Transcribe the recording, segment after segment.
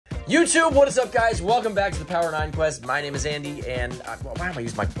YouTube, what is up, guys? Welcome back to the Power 9 Quest. My name is Andy, and why am I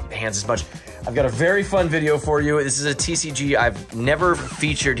using my hands as much? I've got a very fun video for you. This is a TCG I've never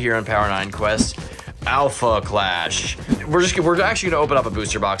featured here on Power 9 Quest. Alpha Clash. We're actually gonna open up a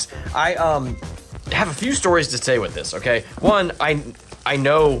booster box. I have a few stories to say with this. Okay, one, I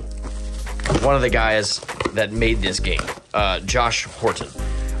know one of the guys that made this game, Josh Horton.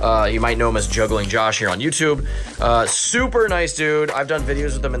 You might know him as Juggling Josh here on YouTube. Super nice dude. I've done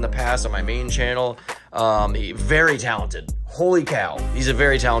videos with him in the past on my main channel. Very talented. Holy cow. He's a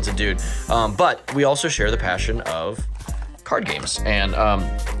very talented dude. But we also share the passion of card games. And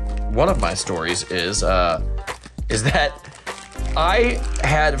one of my stories is that I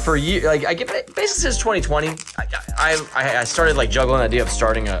had for years, like I get basically since 2020, I started like juggling the idea of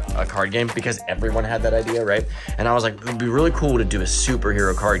starting a card game because everyone had that idea, right? And I was like, it would be really cool to do a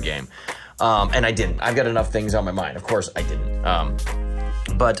superhero card game. And I didn't. I've got enough things on my mind. Of course I didn't.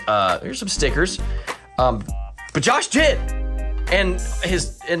 But here's some stickers. But Josh did. And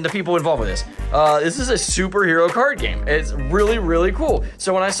the people involved with this. This is a superhero card game. It's really, really cool.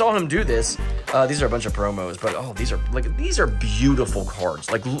 So when I saw him do this, these are a bunch of promos, but oh, these are beautiful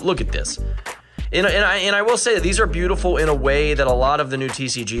cards. Like, look at this. And I will say that these are beautiful in a way that a lot of the new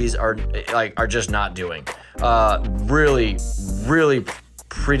TCGs are just not doing. Really, really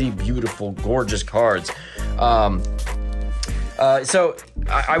pretty, beautiful, gorgeous cards. So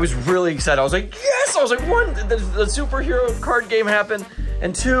I was really excited. I was like, yes! I was like, one, the superhero card game happened,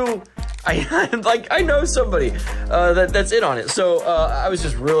 and two, I know somebody that's in on it. So I was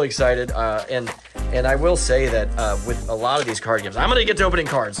just really excited. And I will say that with a lot of these card games, I'm gonna get to opening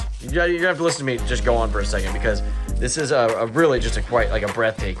cards. You're gonna have to listen to me just go on for a second because this is a really just a quite like a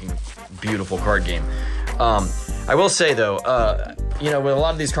breathtaking, beautiful card game. I will say though, you know, with a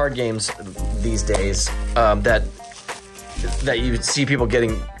lot of these card games these days, that you see people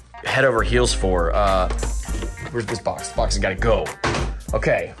getting head over heels for. Where's this box? The box has got to go.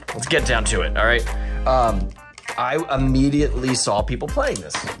 Okay, let's get down to it. All right. I immediately saw people playing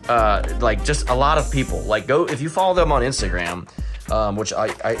this. Like just a lot of people. Like go if you follow them on Instagram, which I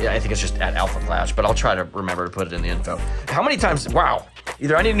think it's just at Alpha Clash, but I'll try to remember to put it in the info. How many times? Wow.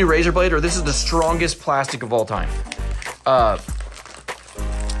 Either I need a new razor blade or this is the strongest plastic of all time.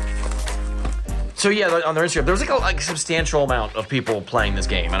 So yeah, on their Instagram, there was like a substantial amount of people playing this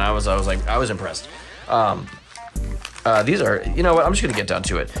game, and I was impressed. These are, you know what? I'm just gonna get down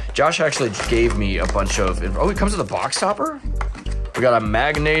to it. Josh actually gave me a bunch of. Oh, it comes with a box topper. We got a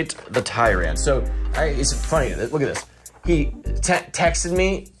Magnate the Tyrant. So it's funny. Look at this. He texted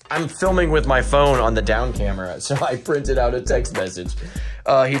me. I'm filming with my phone on the down camera, so I printed out a text message.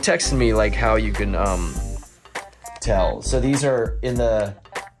 He texted me like how you can tell. So these are in the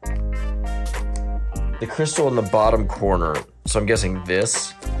crystal in the bottom corner. So I'm guessing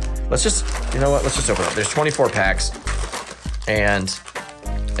this. Let's just, you know what? Let's just open it up. There's 24 packs, and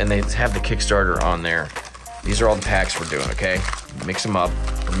they have the Kickstarter on there. These are all the packs we're doing. Okay, mix them up.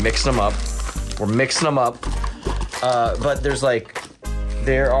 We're mixing them up. We're mixing them up. But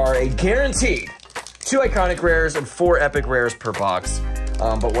there are a guaranteed 2 iconic rares and 4 epic rares per box.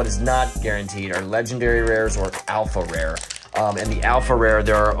 But what is not guaranteed are legendary rares or alpha rare. And the alpha rare,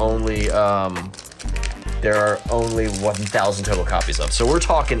 there are only 1,000 total copies of. So we're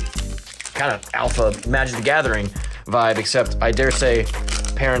talking kind of alpha Magic the Gathering vibe, except I dare say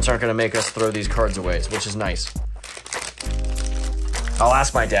parents aren't gonna make us throw these cards away, which is nice. I'll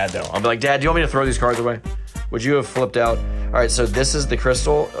ask my dad though. I'll be like, Dad, do you want me to throw these cards away? Would you have flipped out? All right, so this is the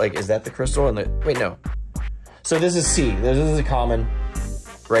crystal. Like, is that the crystal? And wait, no. So this is C. This is a common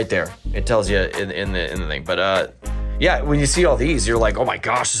right there. It tells you in the thing. But yeah, when you see all these, you're like, oh my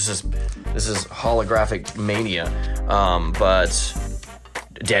gosh, this is holographic mania. But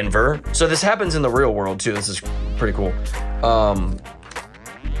Denver. So this happens in the real world too. This is pretty cool.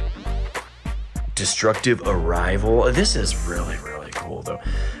 Destructive Arrival. This is really, really cool though.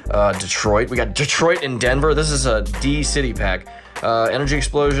 Detroit. We got Detroit and Denver. This is a D City pack. Energy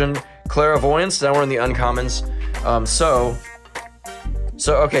Explosion. Clairvoyance. Now we're in the uncommons.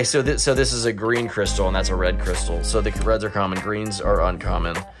 Okay, so this is a green crystal and that's a red crystal. So the reds are common, greens are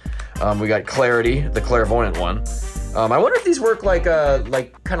uncommon. We got Clarity, the clairvoyant one. I wonder if these work like kind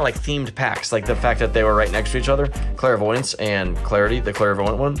of like themed packs, like the fact that they were right next to each other. Clairvoyance and Clarity, the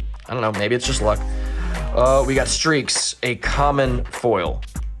clairvoyant one. I don't know, maybe it's just luck. We got Streaks, a common foil.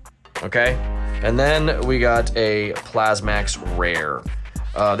 Okay, and then we got a Plasmax rare.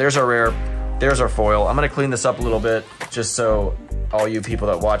 There's our rare. There's our foil. I'm gonna clean this up a little bit just so all you people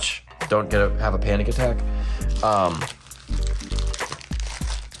that watch don't have a panic attack.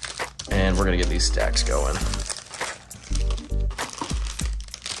 And we're gonna get these stacks going.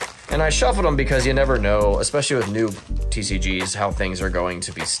 And I shuffled them because you never know, especially with new TCGs, how things are going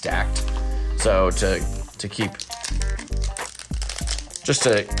to be stacked. So to keep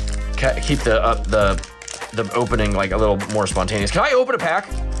the opening like a little more spontaneous. Can I open a pack?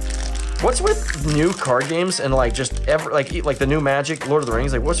 What's with new card games and like just like the new Magic, Lord of the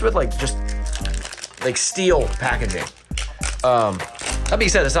Rings? Like what's with like just like steel packaging? That being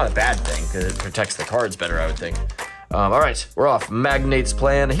said, it's not a bad thing because it protects the cards better, I would think. All right, we're off. Magnate's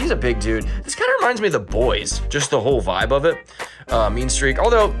Plan. He's a big dude. This kind of reminds me of The Boys, just the whole vibe of it. Mean Streak.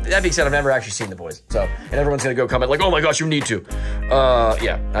 Although, that being said, I've never actually seen The Boys. So, and everyone's going to go comment like, oh my gosh, you need to.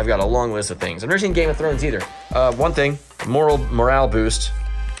 Yeah, I've got a long list of things. I've never seen Game of Thrones either. One thing, morale boost.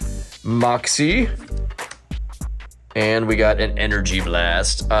 Moxie. And we got an Energy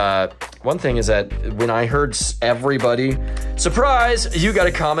Blast. One thing is that when I heard everybody, surprise, you got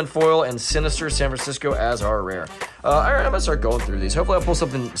a common foil and Sinister San Francisco as our rare. All right, I'm gonna start going through these. Hopefully I'll pull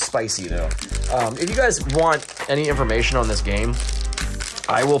something spicy though. If you guys want any information on this game,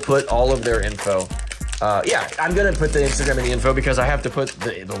 I will put all of their info. Yeah, I'm gonna put the Instagram in the info because I have to put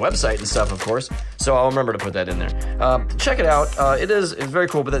the website and stuff, of course. So I'll remember to put that in there. Check it out. It's very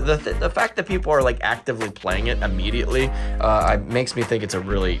cool. But the fact that people are like actively playing it immediately makes me think it's a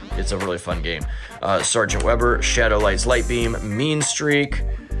really fun game. Sergeant Weber, Shadow Light's Light Beam, Mean Streak,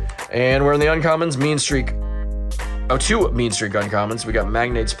 and we're in the uncommons. Mean Streak. Oh, 2 Mean Streak uncommons. We got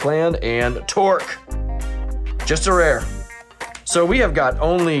Magnate's Plan and Torque. Just a rare. So we have got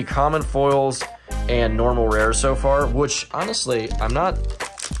only common foils and normal rares so far, which honestly I'm not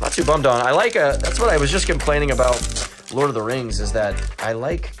too bummed on. I like that's what I was just complaining about Lord of the Rings, is that I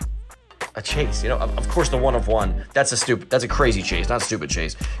like a chase. You know, of course the 1 of 1. That's a crazy chase, not a stupid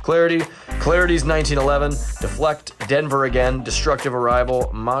chase. Clarity's 1911, Deflect, Denver again, Destructive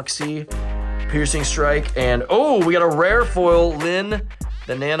Arrival, Moxie, Piercing Strike, and oh, we got a rare foil, Lyn,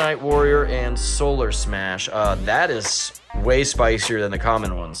 the Nanite Warrior, and Solar Smash. That is way spicier than the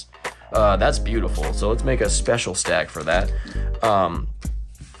common ones. That's beautiful. So let's make a special stack for that.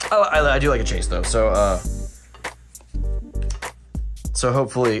 I do like a chase though. So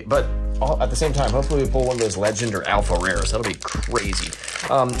hopefully, but at the same time, hopefully we pull one of those legend or alpha rares. That'll be crazy.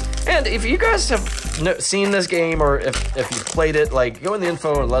 And if you guys have seen this game, or if you played it, like go in the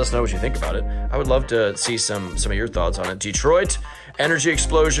info and let us know what you think about it. I would love to see some of your thoughts on it. Detroit, Energy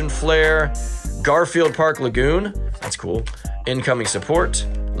Explosion, Flare, Garfield Park Lagoon. That's cool. Incoming Support,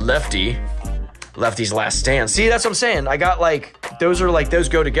 Lefty's Last Stand. See, that's what I'm saying. I got like those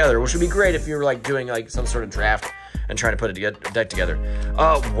go together, which would be great if you were like doing like some sort of draft and trying to put a deck together.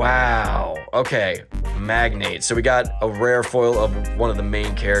 Oh, wow. Okay, Magnate. So we got a rare foil of one of the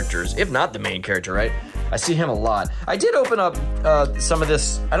main characters, if not the main character, right? I see him a lot. I did open up some of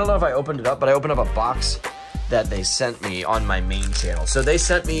this. I don't know if I opened it up, but I opened up a box that they sent me on my main channel. So they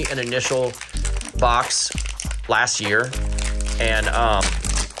sent me an initial box last year, and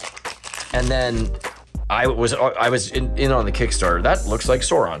then I was in on the Kickstarter. That looks like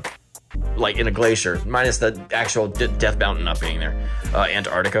Sauron, like in a glacier, minus the actual Death Mountain not being there.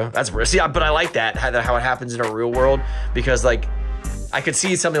 Antarctica. That's see, but I like that how it happens in a real world, because like I could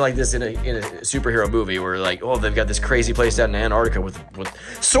see something like this in a superhero movie where like, oh, they've got this crazy place down in Antarctica with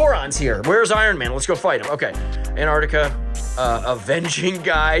Sauron's here. Where's Iron Man? Let's go fight him. Okay, Antarctica, avenging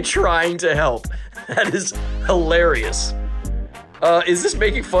guy trying to help. That is hilarious. Is this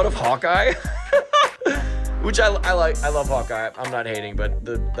making fun of Hawkeye? Which I like. I love Hawkeye. I'm not hating, but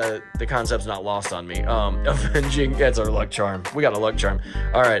the concept's not lost on me. Avenging. That's our luck charm. We got a luck charm.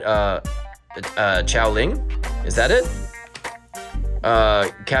 All right. Chow Ling. Is that it?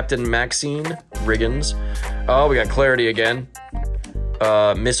 Captain Maxine Riggins. Oh, we got Clarity again.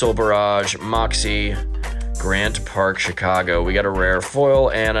 Missile Barrage, Moxie, Grant Park, Chicago. We got a rare foil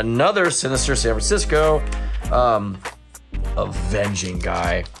and another Sinister San Francisco. Avenging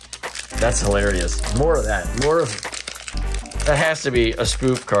guy. That's hilarious. More of that. That has to be a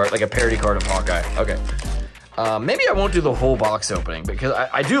spoof card, like a parody card of Hawkeye. Okay. Maybe I won't do the whole box opening, because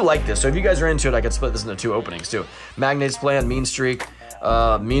I do like this. So if you guys are into it, I could split this into 2 openings too. Magnate's Plan, Mean Streak,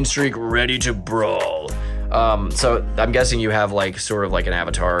 ready to brawl. So I'm guessing you have like sort of like an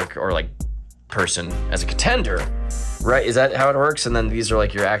avatar or like person as a contender, right? Is that how it works? And then these are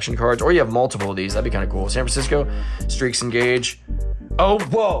like your action cards, or you have multiple of these. That'd be kind of cool. San Francisco, Streaks Engage. Oh,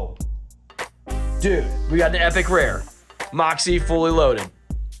 whoa. Dude, we got an epic rare. Moxie fully loaded.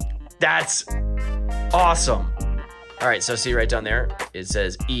 That's awesome. All right, so see right down there, it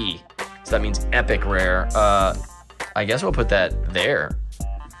says E. So that means epic rare. I guess we'll put that there.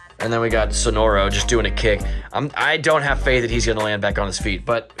 And then we got Sonoro just doing a kick. I don't have faith that he's gonna land back on his feet,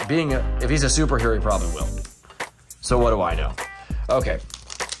 but if he's a superhero, he probably will. So what do I know? Okay.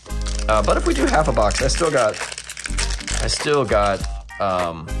 But if we do half a box, I still got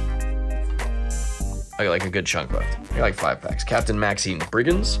I got like a good chunk left. I got like 5 packs. Captain Maxine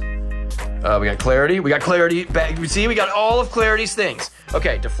Brigands. We got Clarity. We got Clarity. You see, we got all of Clarity's things.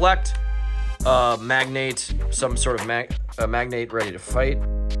 Okay, Deflect. Magnate. Some sort of Magnate ready to fight.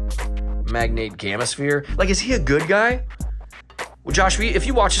 Magnate Gamma Sphere. Like, is he a good guy? Well, Josh, if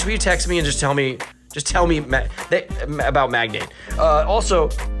you watch this, will you text me and just tell me about Magnate. Also,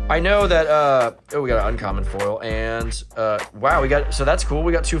 I know that, oh, we got an uncommon foil, and, wow, so that's cool.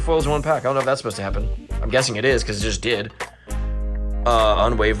 We got 2 foils in 1 pack. I don't know if that's supposed to happen. I'm guessing it is, because it just did.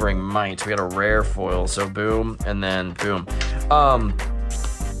 Unwavering Might. We got a rare foil, so boom, and then boom.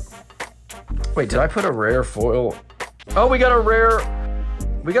 Wait, did I put a rare foil? Oh, we got a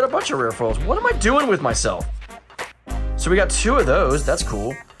bunch of rare foils. What am I doing with myself? So we got 2 of those. That's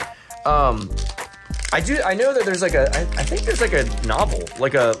cool. I know that there's like I think there's like a novel,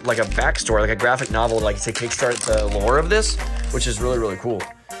 like a backstory, like a graphic novel, like to kickstart the lore of this, which is really, really cool.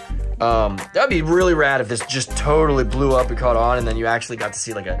 That'd be really rad if this just totally blew up and caught on, and then you actually got to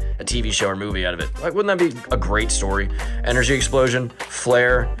see like a TV show or movie out of it. Like, wouldn't that be a great story? Energy Explosion,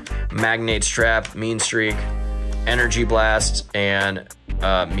 Flare, Magnate Strap, Mean Streak, Energy Blast, and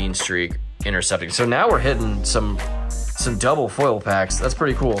Mean Streak Intercepting. So now we're hitting some double foil packs. That's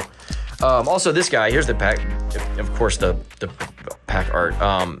pretty cool. Also, this guy, here's the pack, of course, the pack art.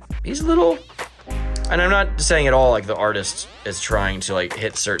 He's a little, and I'm not saying at all like the artist is trying to like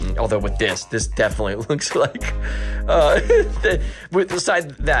hit certain, although with this definitely looks like, beside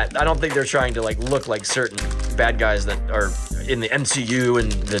that, I don't think they're trying to like look like certain bad guys that are in the MCU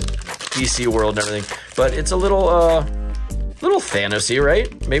and the DC world and everything, but it's a little Thanos-y,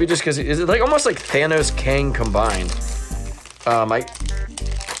 right? Maybe just because, is it like almost like Thanos Kang combined?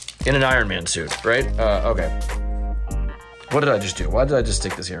 In an Iron Man suit, right? Okay. What did I just do? Why did I just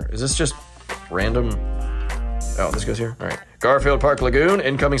stick this here? Is this just random? Oh, this goes here? All right. Garfield Park Lagoon,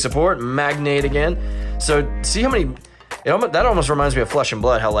 incoming support, Magnate again. So, see how many... that almost reminds me of Flesh and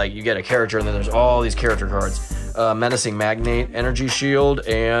Blood, how, like, you get a character and then there's all these character cards. Menacing Magnate, Energy Shield,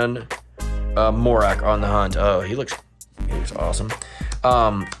 and Morak on the Hunt. Oh, he looks awesome.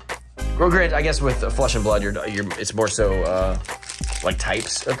 Well, granted, I guess with Flesh and Blood, it's more so... like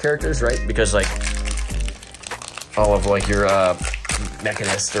types of characters, right? Because like all of like your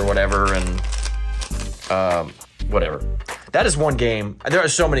Mechanist or whatever and whatever. That is one game. There are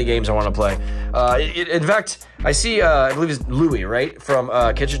so many games I want to play. In fact, I see I believe it's Louis, right? From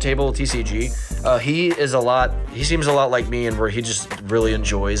Kitchen Table TCG. He seems a lot like me, and where he just really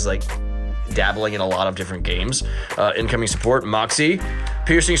enjoys like dabbling in a lot of different games. Incoming support, Moxie,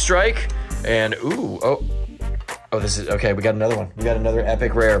 Piercing Strike, and oh, this is, okay, we got another one. We got another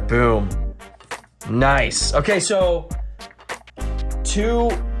epic rare. Boom. Nice. Okay, so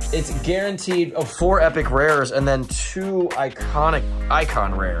it's guaranteed, 4 epic rares and then 2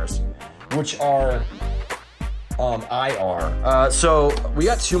 icon rares, which are IR. So we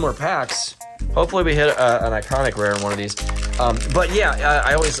got 2 more packs. Hopefully we hit an iconic rare in one of these. But yeah,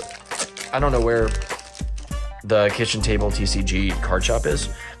 I don't know where the Kitchen Table TCG card shop is,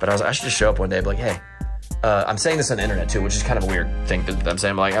 but I should just show up one day and be like, hey, I'm saying this on the internet too, which is kind of a weird thing that I'm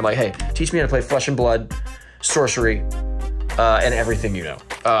saying. I'm like, hey, teach me how to play Flesh and Blood, Sorcery, and everything you know.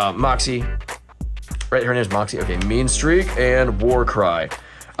 Moxie, right? Her name's Moxie. Okay, Mean Streak and War Cry,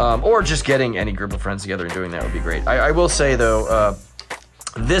 or just getting any group of friends together and doing that would be great. I will say though,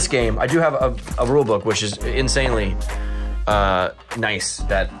 this game I do have a rule book, which is insanely nice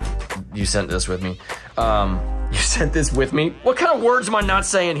that you sent this with me. You sent this with me. What kind of words am I not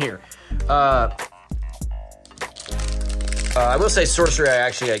saying here? I will say Sorcery,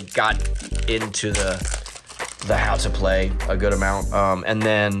 I got into the how to play a good amount. And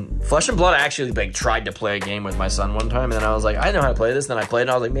then Flesh and Blood, I actually like tried to play a game with my son one time, and then I was like, I know how to play this. Then I played,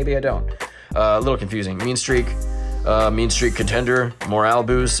 and I was like, maybe I don't. A little confusing. Mean Streak Contender, Morale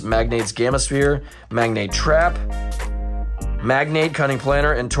Boost, Magnate's Gamma Sphere, Magnate Trap, Magnate Cunning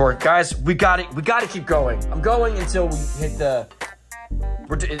Planner, and Torque. Guys, we got to keep going. I'm going until we hit the.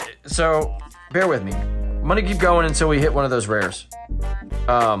 So bear with me. I'm gonna keep going until we hit one of those rares.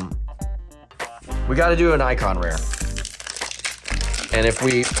 We got to do an icon rare, and if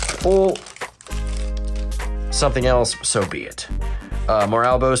we pull something else, so be it.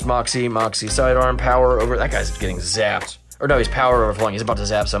 Morale Boost, Moxie Sidearm, Power Over. That guy's getting zapped. Or no, he's Power Overflowing. He's about to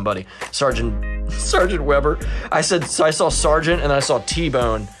zap somebody. Sergeant Weber. I saw Sergeant and then I saw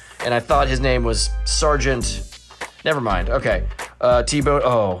T-Bone, and I thought his name was Sergeant. Never mind. Okay. T-Bone.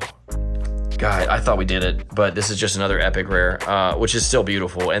 Oh. God, I thought we did it, but this is just another epic rare, which is still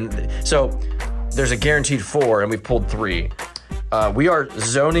beautiful. And so there's a guaranteed 4, and we've pulled 3. We are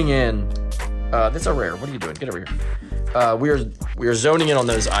zoning in. That's a rare. What are you doing? Get over here. We are zoning in on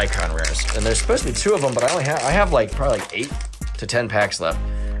those icon rares, and there's supposed to be 2 of them, but I have like probably like 8 to 10 packs left.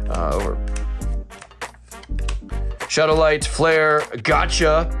 Over. Shadow Light, Flare,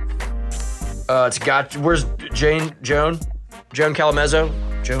 Gotcha. It's Gotcha. Where's Joan Calamezzo?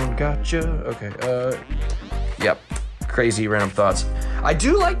 Joan Gotcha. Okay. Yep. Crazy random thoughts. I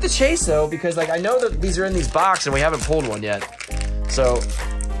do like the chase though, because like I know that these are in these boxes and we haven't pulled one yet. So,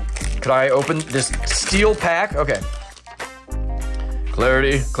 could I open this steel pack? Okay.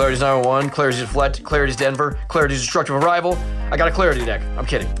 Clarity's 901, Clarity's Deflect, Clarity's Denver, Clarity's Destructive Arrival. I got a Clarity deck. I'm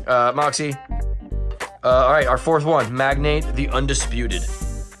kidding. Moxie. All right, our 4th one, Magnate, the Undisputed.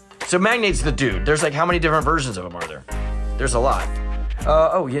 So Magnate's the dude. There's like, how many different versions of him are there? There's a lot.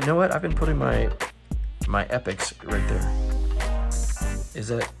 Oh, you know what? I've been putting my epics right there. Is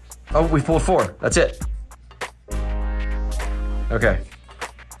that? Oh, we pulled 4. That's it. Okay.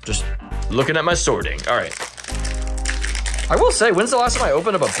 Just looking at my sorting. All right. I will say, when's the last time I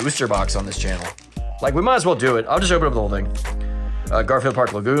opened up a booster box on this channel? Like, we might as well do it. I'll just open up the whole thing. Garfield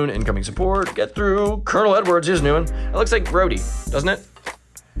Park Lagoon, incoming support, get through. Colonel Edwards is new one. It looks like Rhodey, doesn't it?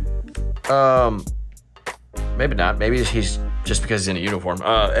 Maybe not. Maybe he's just because he's in a uniform.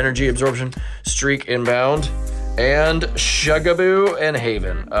 Energy Absorption, Streak Inbound, and Shugaboo and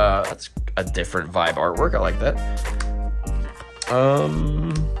Haven. That's a different vibe artwork. I like that. How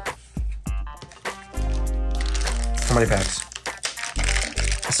many packs?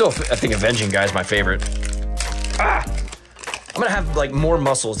 I think Avenging Guy is my favorite. I'm gonna have like more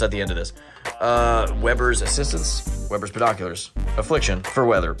muscles at the end of this. Weber's Assistance, Weber's Binoculars, Affliction for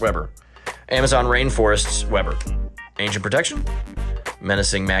Weber, Amazon Rainforests, Weber, Ancient Protection,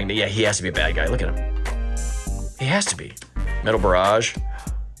 Menacing Magnet. Yeah, he has to be a bad guy. Look at him. He has to be. Metal Barrage.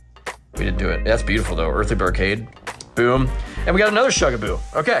 We didn't do it. That's beautiful though. Earthly Barricade. Boom. And we got another Shugaboo.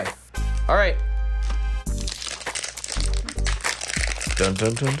 Okay. All right. Dun,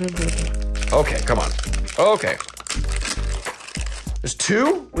 dun, dun, dun, dun, dun. Okay, come on. Okay. There's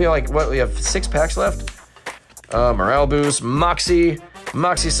 2? We have like, what, we have 6 packs left? Morale Boost, Moxie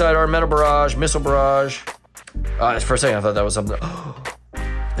Sidearm, Metal Barrage, Missile Barrage. For a second I thought that was something.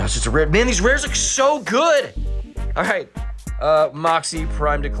 That's just a rare. Man, these rares look so good! Alright. Moxie,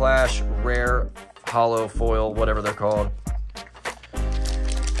 Prime to Clash, Rare, Hollow, Foil, whatever they're called.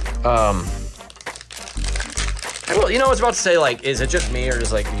 Well, you know, I was about to say, like, is it just me, or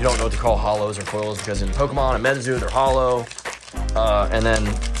just, like, you don't know what to call hollows or foils? Because in Pokemon and Metazoo, they're hollow. And then,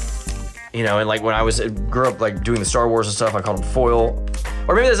 you know, and, like, when I grew up, like, doing the Star Wars and stuff, I called them foil.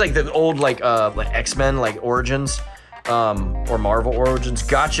 Or maybe there's, like, the old, like X-Men, like, Origins, or Marvel Origins.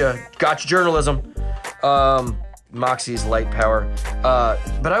 Gotcha journalism. Moxie's Light Power.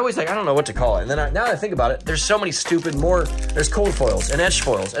 But I always, like, I don't know what to call it. And then now that I think about it, there's so many stupid there's cold foils, and edge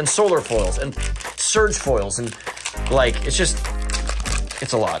foils, and solar foils, and surge foils, and, like,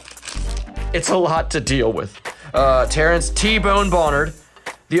 it's a lot. It's a lot to deal with. Terrence T-Bone Bonnard.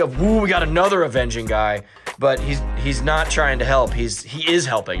 We got another Avenging Guy, but he's not trying to help. He is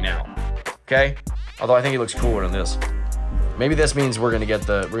helping now. Okay? Although I think he looks cooler than this. Maybe this means we're gonna get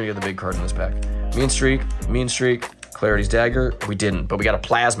the big card in this pack. Mean Streak, Clarity's Dagger. We didn't, but we got a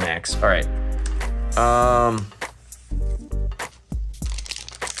Plasmax. All right.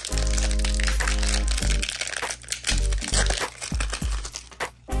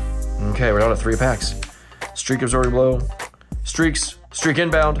 Okay, we're down to 3 packs. Streak Absorbing Blow, Streak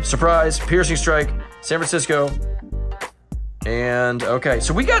Inbound, Surprise, Piercing Strike, San Francisco, and okay.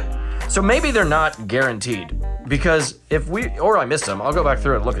 So maybe they're not guaranteed, because or I missed them. I'll go back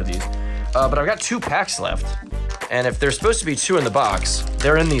through and look at these. But I've got 2 packs left, and if there's supposed to be 2 in the box,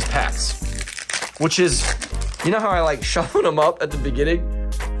 they're in these packs, which is, you know how I like shuffling them up at the beginning?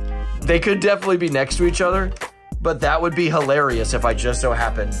 They could definitely be next to each other, but that would be hilarious if I just so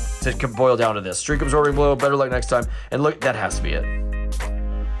happened to boil down to this. Streak Absorbing Blow, Better Luck Next Time, and look, that has to be it.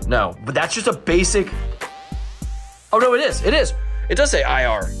 No, but that's just a basic. Oh no, it is. It does say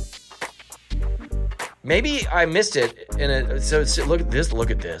IR. Maybe I missed it in it. So look at this. Look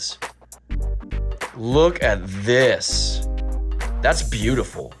at this. Look at this. That's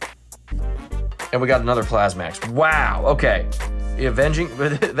beautiful. And we got another Plasmax. Wow. Okay. The Avenging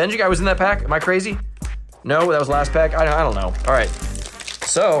Guy was in that pack. Am I crazy? No, that was last pack. I don't know. All right.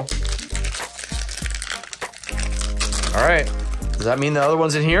 So. All right. Does that mean the other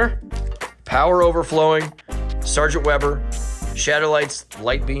one's in here? Power Overflowing, Sergeant Weber, Shadow Light's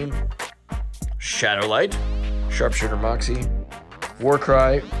Light Beam, Shadow Light, Sharpshooter Moxie,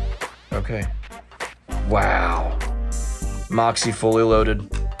 Warcry. Okay. Wow. Moxie fully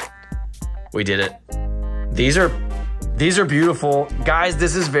loaded. We did it. These These are beautiful. Guys,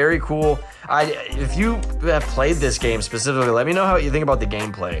 this is very cool. If you have played this game specifically, let me know how you think about the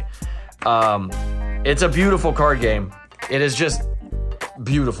gameplay. It's a beautiful card game. It is just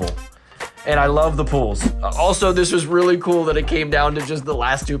beautiful. And I love the pools. Also, this was really cool that it came down to just the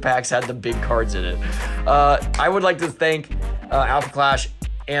last 2 packs had the big cards in it. I would like to thank Alpha Clash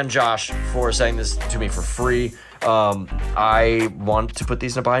and Josh for saying this to me for free. I want to put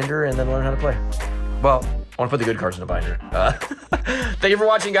these in a binder and then learn how to play. Well, I want to put the good cards in a binder. Thank you for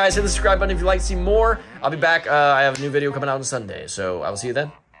watching, guys. Hit the subscribe button if you'd like to see more. I'll be back. I have a new video coming out on Sunday, so I will see you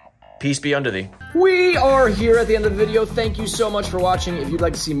then. Peace be unto thee. We are here at the end of the video. Thank you so much for watching. If you'd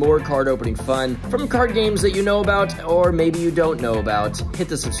like to see more card opening fun from card games that you know about or maybe you don't know about, hit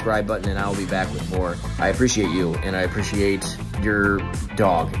the subscribe button and I'll be back with more. I appreciate you and I appreciate your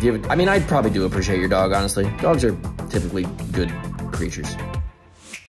dog. I mean, I probably do appreciate your dog, honestly. Dogs are typically good creatures.